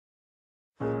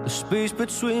The space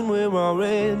between where our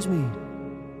ends meet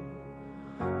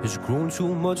has grown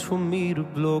too much for me to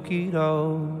block it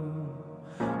out.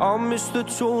 I miss the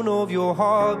tone of your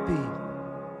heartbeat.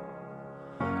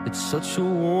 It's such a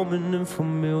warm and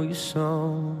familiar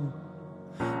sound.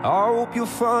 I hope you're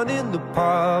finding the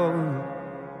power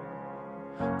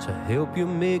to help you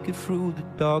make it through the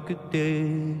darker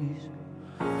days.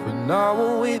 But now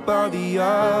we'll wait by the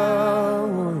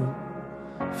hour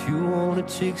if you wanna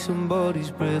take somebody's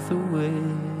breath away.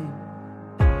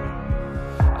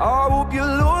 I hope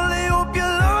you're lonely, hope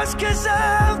you're lost, 'cause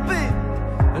I've been.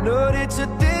 I know that you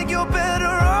think you're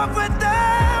better off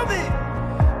without me.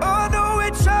 I know we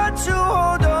tried to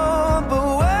hold on, but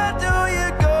where do you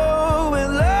go when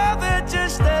love ain't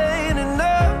just ain't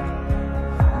enough?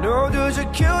 No, does it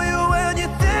kill you when you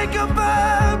think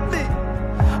about me?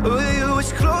 Were you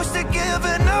as close to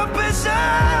giving up as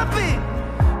I've been?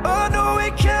 I know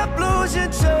we kept losing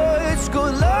touch,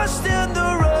 got lost in the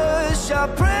rush. I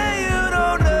pray you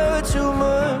don't hurt too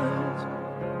much.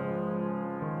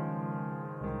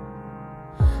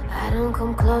 I don't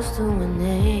come close to an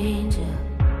angel,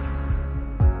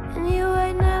 and you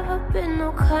ain't never been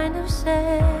no kind of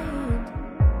saint.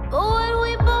 But when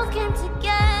we both came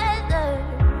together,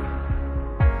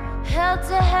 held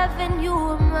to heaven, you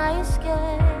were my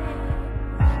escape.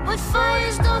 But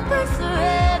fires don't burn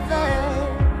forever,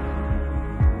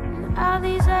 and all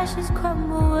these ashes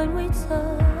crumble when we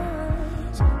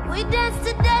touch. We dance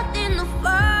to death in the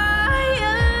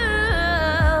fire.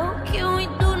 What can we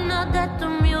do now that the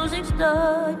music's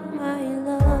done, my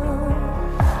love?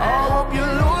 I hope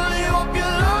you're lonely, hope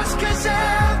you're lost, 'cause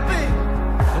I've been.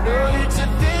 I know that you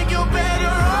think you're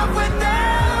better off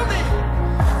without me.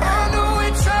 I know we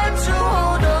tried to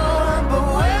hold on, but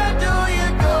where do you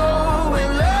go when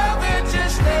love ain't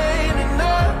just ain't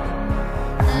enough?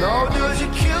 No, does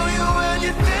it kill you when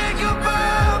you think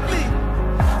about me?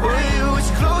 Were you as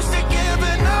close to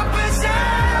giving up as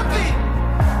I've been?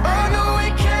 I know we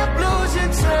kept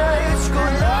losing touch,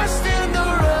 got lost in the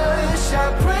rush. I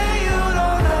pray you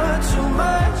don't hurt too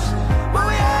much. But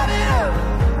we had it up,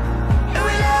 and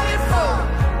we let it fall.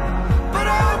 But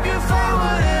I hope you find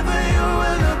whatever you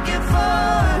were looking for.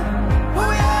 But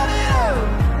we had it up,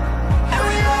 and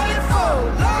we let it fall.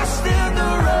 Lost in the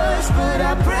rush, but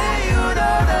I pray you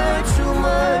don't hurt too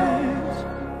much.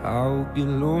 I hope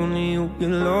you're lonely, hope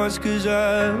you're lost, 'cause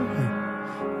I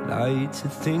like to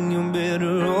think you're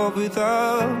better off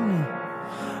without me.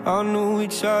 I know we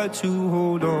tried to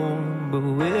hold on, but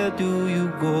where do you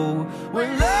go when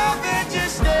love ain't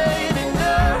just ain't enough?